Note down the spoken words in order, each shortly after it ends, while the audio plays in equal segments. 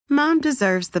Mom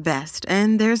deserves the best,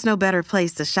 and there's no better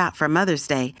place to shop for Mother's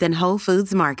Day than Whole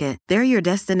Foods Market. They're your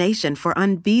destination for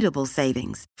unbeatable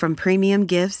savings, from premium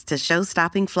gifts to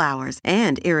show-stopping flowers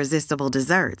and irresistible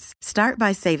desserts. Start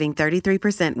by saving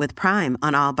 33% with Prime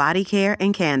on all body care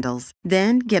and candles.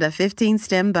 Then get a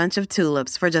 15-stem bunch of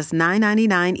tulips for just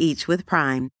 $9.99 each with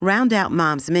Prime. Round out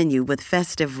Mom's menu with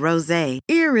festive rosé,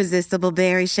 irresistible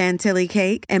berry chantilly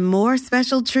cake, and more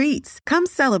special treats. Come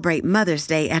celebrate Mother's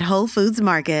Day at Whole Foods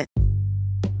Market.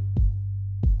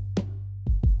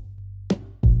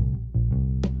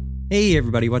 Hey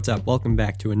everybody, what's up? Welcome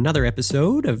back to another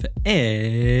episode of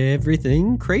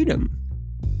Everything Kratom,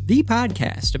 the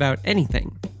podcast about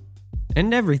anything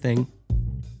and everything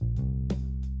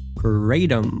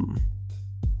Kratom.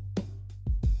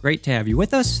 Great to have you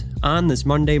with us on this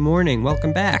Monday morning.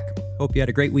 Welcome back. Hope you had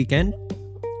a great weekend.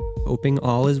 Hoping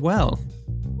all is well.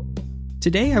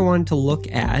 Today I wanted to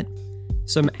look at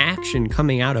some action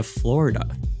coming out of Florida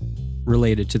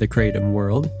related to the Kratom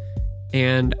world.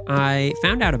 And I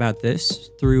found out about this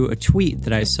through a tweet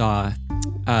that I saw.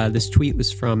 This tweet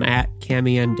was from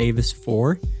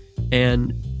 @CamienDavis4,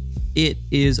 and it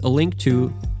is a link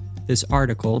to this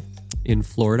article in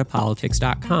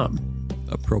floridapolitics.com,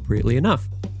 appropriately enough.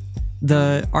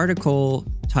 The article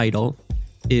title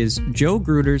is Joe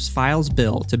Gruters files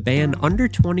bill to ban under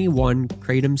 21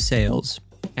 Kratom sales,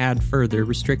 add further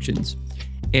restrictions.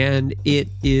 And it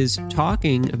is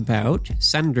talking about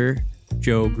Senator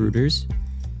Joe Gruters,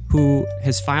 who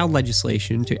has filed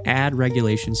legislation to add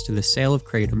regulations to the sale of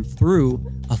Kratom through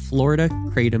a Florida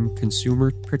Kratom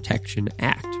Consumer Protection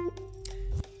Act,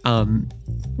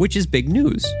 which is big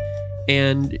news.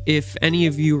 And if any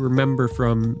of you remember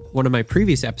from one of my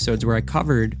previous episodes where I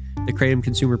covered the Kratom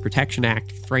Consumer Protection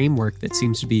Act framework that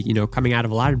seems to be, coming out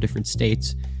of a lot of different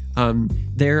states,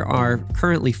 there are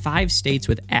currently 5 states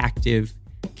with active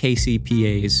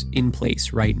KCPAs in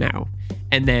place right now.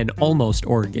 And then almost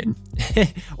Oregon.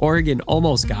 Oregon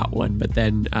almost got one, but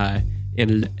then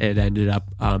it ended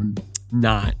up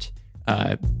not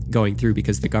going through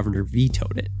because the governor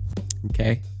vetoed it,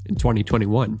 okay, in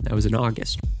 2021. That was in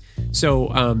August. So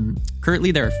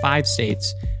currently there are 5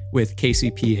 states with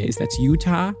KCPAs. That's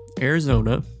Utah,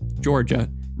 Arizona, Georgia,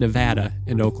 Nevada,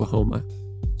 and Oklahoma.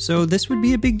 So this would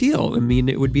be a big deal. I mean,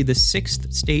 it would be the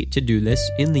 6th state to do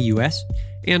this in the U.S.,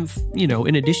 and,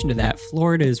 in addition to that,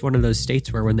 Florida is one of those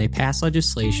states where when they pass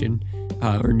legislation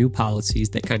or new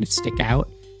policies that kind of stick out,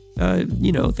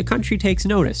 the country takes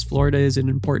notice. Florida is an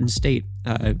important state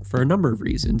for a number of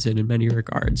reasons and in many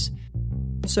regards.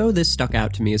 So this stuck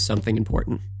out to me as something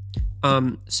important.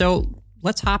 So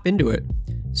let's hop into it.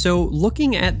 So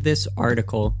looking at this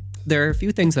article, there are a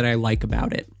few things that I like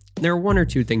about it. There are 1 or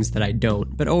 2 things that I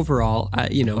don't, but overall, I'm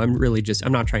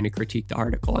not trying to critique the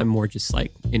article. I'm more just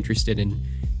interested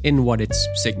in what it's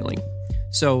signaling.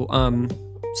 So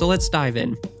let's dive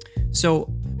in. So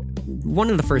one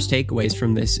of the first takeaways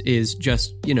from this is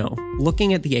just,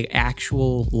 looking at the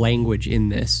actual language in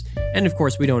this. And of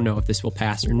course, we don't know if this will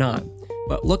pass or not,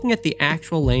 but looking at the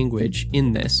actual language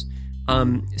in this,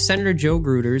 Senator Joe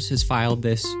Gruters has filed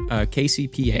this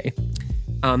KCPA.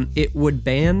 It would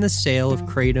ban the sale of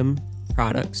Kratom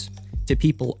products to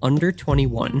people under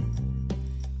 21,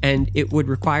 and it would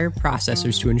require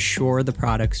processors to ensure the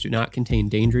products do not contain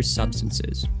dangerous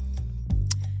substances.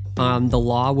 The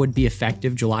law would be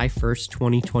effective July 1st,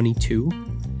 2022.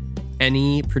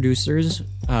 Any producers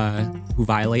who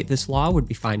violate this law would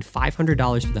be fined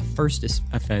 $500 for the first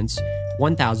offense,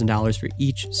 $1,000 for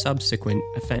each subsequent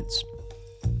offense.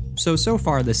 So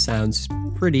far this sounds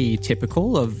pretty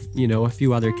typical of, a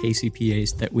few other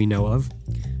KCPAs that we know of.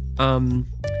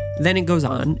 Then it goes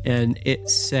on and it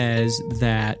says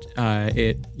that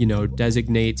it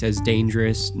designates as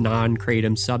dangerous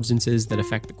non-Kratom substances that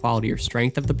affect the quality or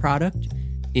strength of the product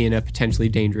in a potentially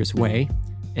dangerous way,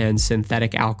 and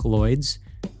synthetic alkaloids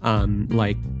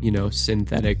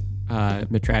synthetic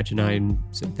metragenine,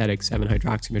 synthetic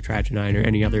 7-hydroxymetragenine, or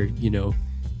any other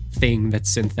thing that's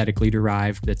synthetically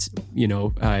derived that's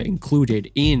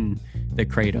included in the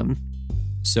Kratom.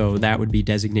 So that would be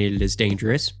designated as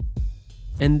dangerous.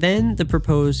 And then the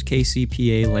proposed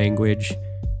KCPA language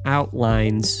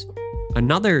outlines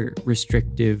another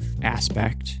restrictive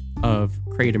aspect of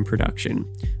Kratom production,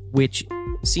 which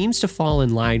seems to fall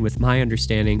in line with my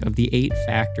understanding of the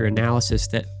 8-factor analysis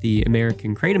that the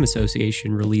American Kratom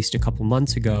Association released a couple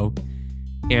months ago.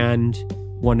 And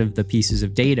one of the pieces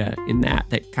of data in that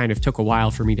kind of took a while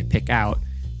for me to pick out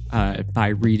by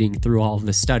reading through all of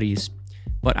the studies.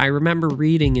 But I remember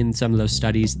reading in some of those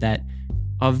studies that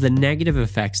of the negative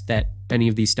effects that any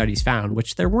of these studies found,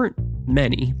 which there weren't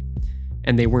many,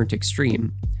 and they weren't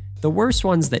extreme, the worst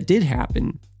ones that did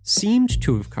happen seemed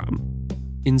to have come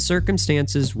in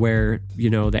circumstances where,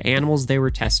 the animals they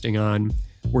were testing on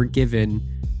were given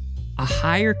a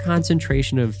higher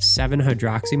concentration of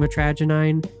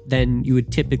 7-hydroxymetragenine than you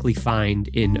would typically find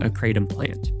in a kratom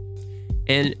plant.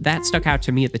 And that stuck out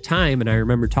to me at the time, and I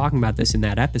remember talking about this in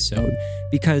that episode,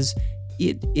 because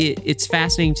it's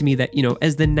fascinating to me that,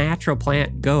 as the natural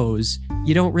plant goes,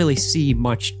 you don't really see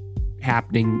much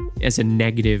happening as a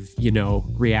negative,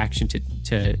 reaction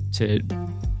to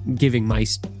giving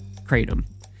mice kratom.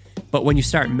 But when you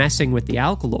start messing with the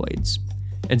alkaloids,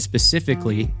 and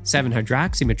specifically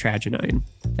 7-hydroxymetragenine,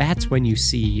 that's when you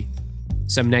see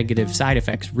some negative side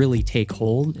effects really take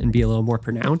hold and be a little more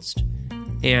pronounced.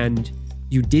 And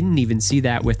you didn't even see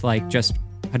that with just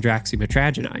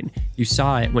hydroxymetragenine. You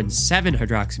saw it when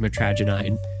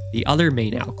 7-hydroxymetragenine, the other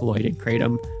main alkaloid in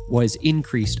kratom, was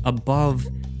increased above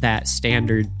that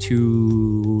standard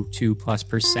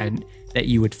 2+% that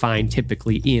you would find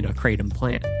typically in a kratom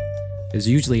plant. Because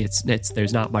usually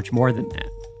there's not much more than that.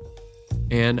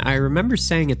 And I remember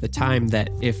saying at the time that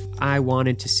if I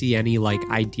wanted to see any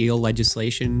ideal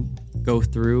legislation go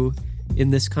through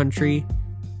in this country,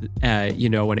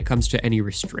 when it comes to any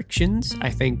restrictions,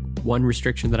 I think one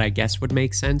restriction that I guess would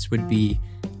make sense would be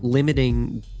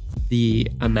limiting the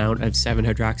amount of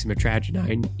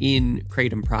 7-hydroxymetragenine in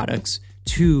kratom products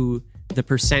to the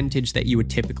percentage that you would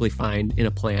typically find in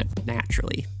a plant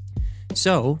naturally.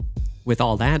 So, with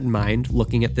all that in mind,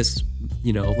 looking at this,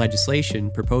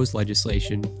 proposed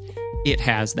legislation, it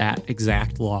has that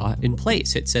exact law in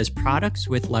place. It says products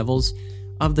with levels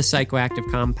of the psychoactive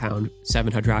compound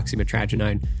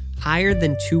 7-hydroxymetragenine higher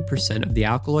than 2% of the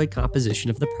alkaloid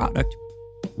composition of the product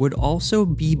would also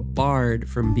be barred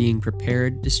from being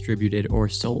prepared, distributed, or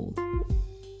sold.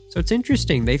 So it's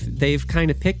interesting. They've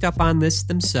kind of picked up on this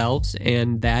themselves,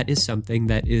 and that is something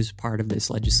that is part of this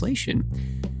legislation.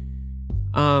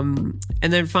 And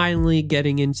then finally,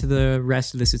 getting into the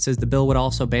rest of this, it says the bill would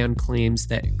also ban claims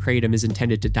that kratom is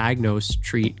intended to diagnose,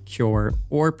 treat, cure,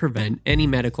 or prevent any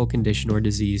medical condition or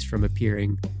disease from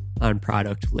appearing on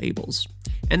product labels.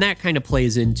 And that kind of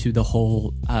plays into the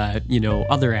whole,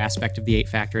 other aspect of the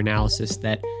 8-factor analysis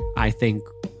that I think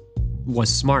was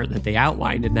smart that they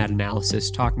outlined in that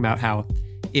analysis, talking about how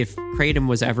if kratom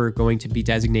was ever going to be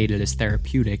designated as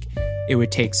therapeutic, it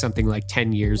would take something like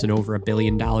 10 years and over $1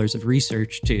 billion of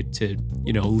research to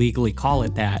legally call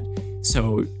it that.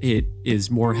 So it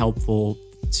is more helpful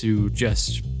to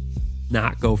just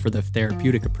not go for the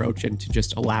therapeutic approach and to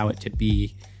just allow it to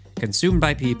be consumed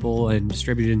by people and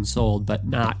distributed and sold, but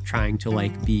not trying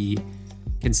to be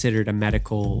considered a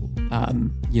medical,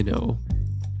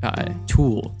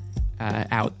 tool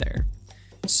out there.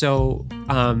 So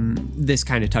this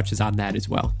kind of touches on that as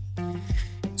well.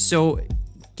 So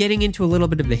getting into a little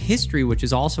bit of the history, which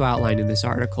is also outlined in this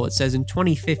article, it says in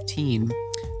 2015,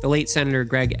 the late Senator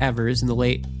Greg Evers and the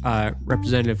late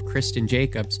Representative Kristen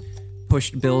Jacobs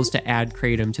pushed bills to add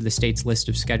kratom to the state's list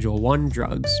of Schedule I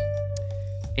drugs.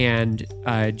 And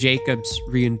Jacobs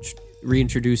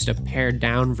reintroduced a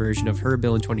pared-down version of her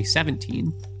bill in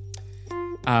 2017.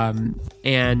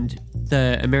 And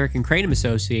the American Kratom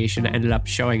Association ended up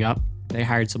showing up. They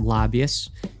hired some lobbyists,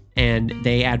 and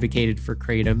they advocated for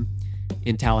kratom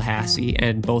in Tallahassee,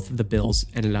 and both of the bills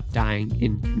ended up dying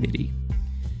in committee.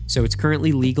 So it's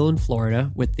currently legal in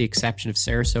Florida, with the exception of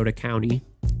Sarasota County,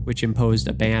 which imposed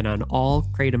a ban on all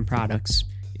kratom products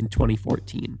in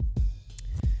 2014.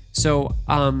 So,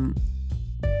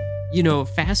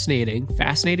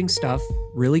 fascinating stuff.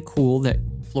 Really cool that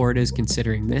Florida is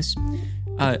considering this.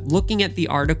 Looking at the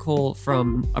article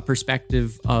from a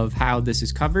perspective of how this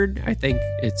is covered, I think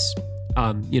it's,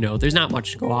 there's not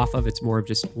much to go off of. It's more of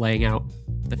just laying out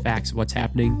the facts of what's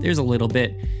happening. There's a little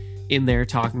bit in there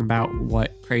talking about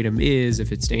what kratom is,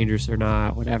 if it's dangerous or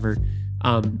not, whatever.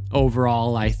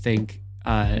 Overall, I think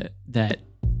that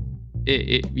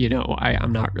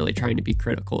I'm not really trying to be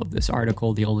critical of this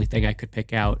article. The only thing I could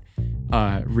pick out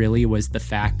really was the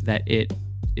fact that it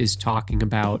is talking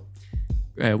about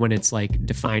when it's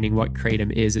defining what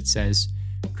kratom is. It says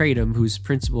kratom, whose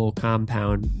principal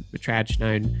compound,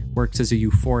 metragenine, works as a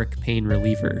euphoric pain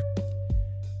reliever.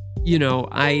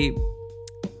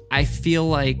 I feel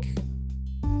like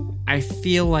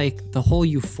the whole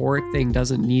euphoric thing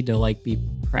doesn't need to be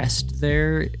pressed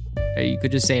there. You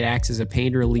could just say it acts as a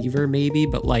pain reliever, maybe,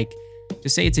 but to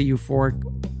say it's a euphoric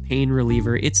pain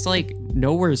reliever, it's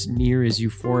nowhere near as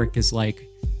euphoric as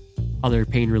other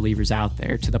pain relievers out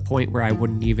there, to the point where I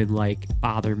wouldn't even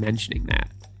bother mentioning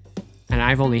that. And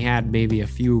I've only had maybe a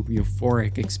few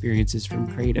euphoric experiences from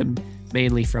kratom,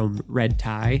 mainly from red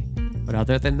tie, but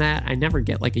other than that, I never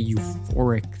get a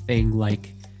euphoric thing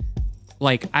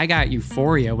Like, I got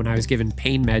euphoria when I was given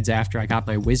pain meds after I got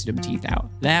my wisdom teeth out.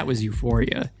 That was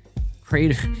euphoria.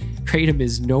 Kratom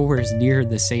is nowhere near in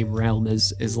the same realm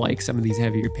as like some of these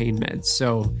heavier pain meds.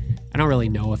 So I don't really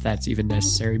know if that's even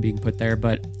necessary being put there,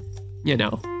 but you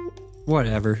know,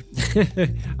 whatever.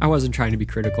 I wasn't trying to be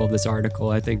critical of this article.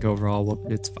 I think overall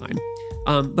it's fine.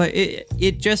 But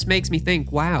it just makes me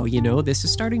think, wow, you know, this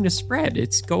is starting to spread.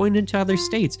 It's going into other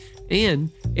states.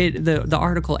 And the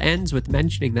article ends with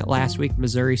mentioning that last week,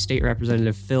 Missouri State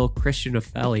Representative Phil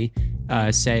Christianofelli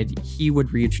said he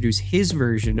would reintroduce his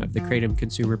version of the Kratom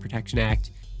Consumer Protection Act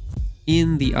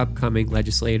in the upcoming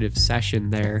legislative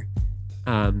session there.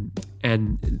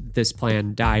 And this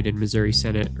plan died in Missouri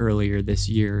Senate earlier this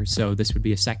year. So this would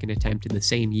be a second attempt in the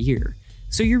same year.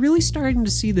 So you're really starting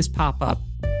to see this pop up.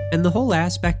 And the whole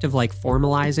aspect of like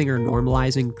formalizing or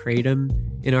normalizing Kratom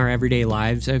in our everyday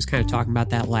lives, I was kind of talking about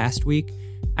that last week.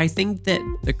 I think that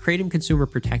the Kratom Consumer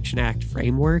Protection Act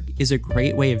framework is a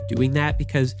great way of doing that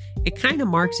because it kind of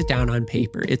marks it down on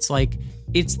paper. It's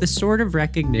the sort of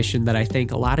recognition that I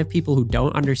think a lot of people who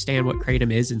don't understand what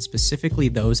Kratom is, and specifically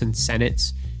those in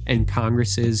Senates and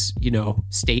Congresses, you know,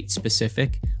 state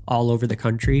specific all over the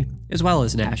country, as well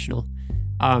as national.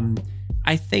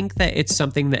 I think that it's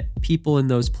something that people in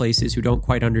those places who don't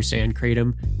quite understand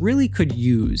Kratom really could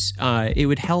use. It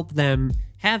would help them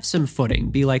have some footing.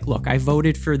 Be like, look, I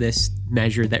voted for this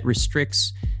measure that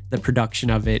restricts the production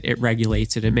of it. It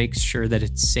regulates it. It makes sure that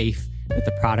it's safe, that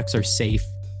the products are safe.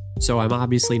 So I'm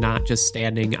obviously not just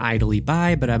standing idly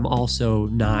by, but I'm also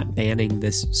not banning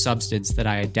this substance that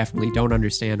I definitely don't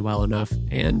understand well enough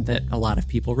and that a lot of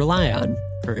people rely on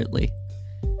currently.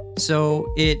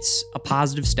 So it's a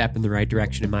positive step in the right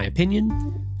direction, in my opinion.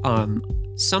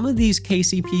 Some of these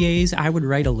KCPAs I would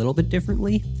write a little bit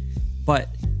differently, but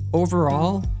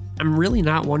overall, I'm really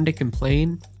not one to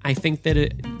complain. I think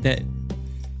that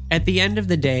at the end of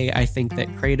the day, I think that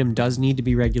Kratom does need to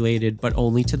be regulated, but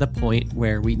only to the point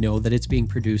where we know that it's being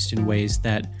produced in ways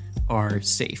that are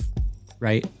safe,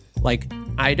 right? Like,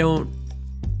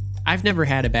 I've never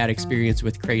had a bad experience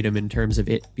with Kratom in terms of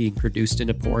it being produced in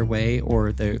a poor way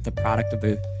or the product of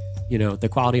the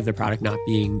quality of the product not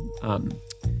being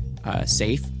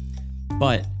safe.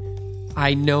 But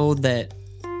I know that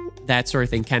sort of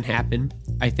thing can happen.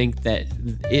 I think that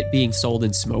it being sold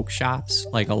in smoke shops,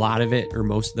 like a lot of it or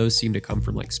most of those seem to come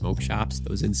from like smoke shops,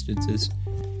 those instances.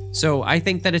 So I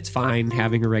think that it's fine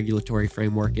having a regulatory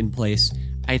framework in place.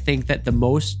 I think that the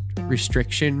most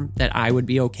restriction that I would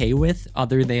be okay with,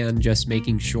 other than just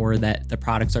making sure that the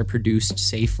products are produced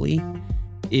safely,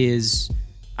 is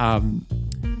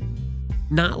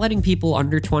not letting people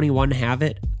under 21 have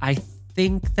it. I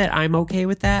think that I'm okay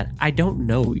with that. I don't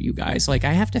know, you guys. Like,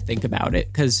 I have to think about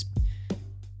it because,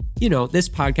 you know, this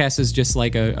podcast is just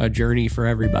like a journey for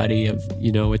everybody of,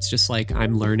 you know, it's just like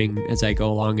I'm learning as I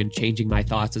go along and changing my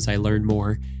thoughts as I learn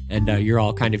more. And you're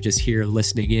all kind of just here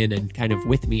listening in and kind of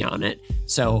with me on it.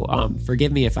 So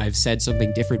forgive me if I've said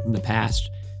something different in the past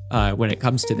when it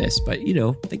comes to this. But, you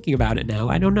know, thinking about it now,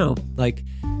 I don't know. Like,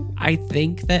 I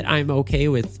think that I'm okay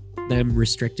with them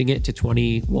restricting it to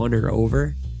 21 or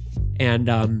over.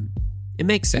 And it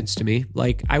makes sense to me.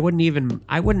 Like, I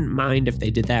wouldn't mind if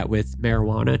they did that with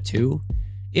marijuana too.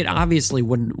 It obviously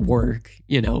wouldn't work.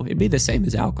 You know, it'd be the same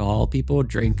as alcohol. People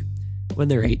drink when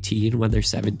they're 18, when they're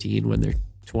 17, when they're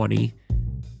 20,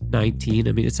 19.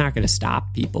 I mean, it's not going to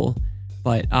stop people,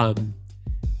 but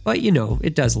you know,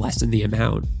 it does lessen the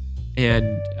amount.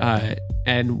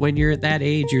 And when you're at that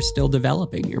age, you're still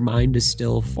developing. Your mind is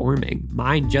still forming.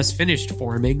 Mine just finished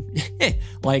forming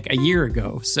like a year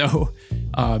ago. So,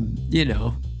 you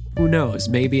know, who knows?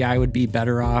 Maybe I would be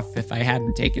better off if I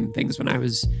hadn't taken things when I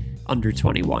was under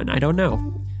 21. I don't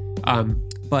know.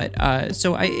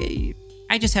 So I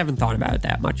just haven't thought about it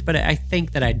that much, but I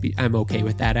think that I'm okay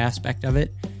with that aspect of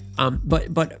it.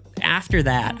 But after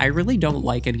that, I really don't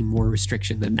like any more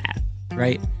restriction than that,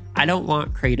 right? I don't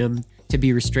want Kratom to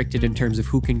be restricted in terms of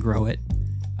who can grow it,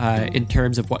 in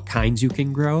terms of what kinds you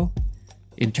can grow,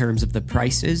 in terms of the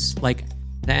prices. Like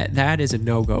that is a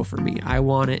no-go for me. I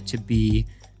want it to be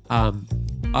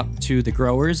up to the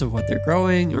growers of what they're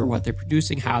growing or what they're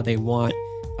producing, how they want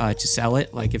to sell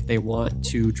it. Like if they want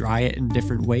to dry it in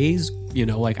different ways, you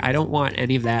know, like I don't want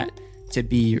any of that to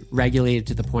be regulated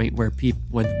to the point where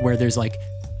where there's like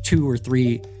 2 or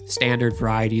 3 standard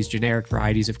varieties, generic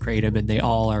varieties of Kratom, and they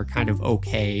all are kind of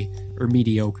okay or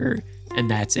mediocre, and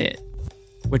that's it.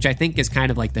 Which I think is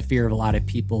kind of like the fear of a lot of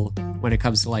people when it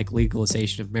comes to like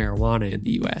legalization of marijuana in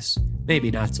the US.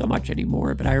 Maybe not so much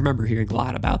anymore, but I remember hearing a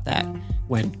lot about that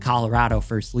when Colorado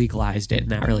first legalized it,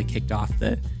 and that really kicked off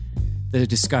the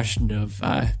discussion of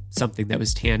something that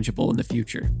was tangible in the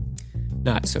future.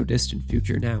 not so distant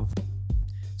future now.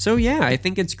 So yeah, I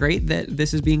think it's great that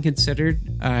this is being considered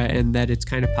and that it's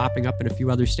kind of popping up in a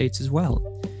few other states as well.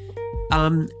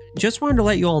 Just wanted to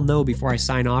let you all know before I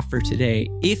sign off for today,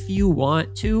 if you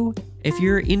want to, if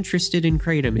you're interested in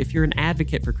Kratom, if you're an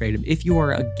advocate for Kratom, if you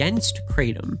are against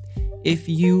Kratom, if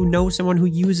you know someone who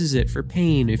uses it for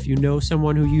pain, if you know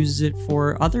someone who uses it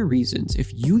for other reasons,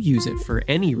 if you use it for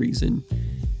any reason,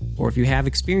 or if you have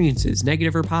experiences,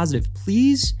 negative or positive,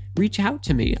 please reach out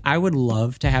to me. I would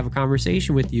love to have a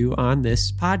conversation with you on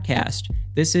this podcast.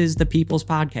 This is the people's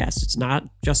podcast. It's not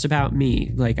just about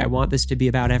me. Like, I want this to be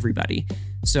about everybody.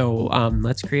 So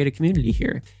let's create a community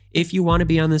here. If you want to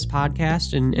be on this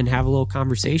podcast and have a little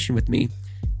conversation with me,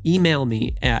 email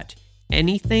me at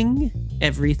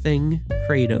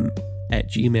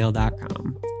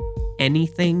anythingeverythingkratom@gmail.com.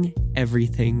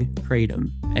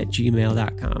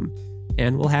 anythingeverythingkratom@gmail.com.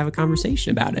 And we'll have a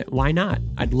conversation about it. Why not?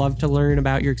 I'd love to learn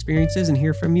about your experiences and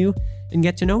hear from you and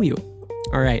get to know you.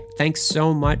 All right. Thanks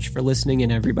so much for listening in,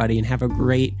 everybody, and have a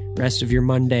great rest of your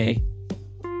Monday,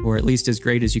 or at least as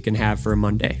great as you can have for a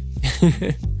Monday.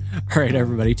 All right,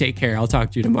 everybody, take care. I'll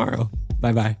talk to you tomorrow.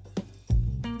 Bye-bye.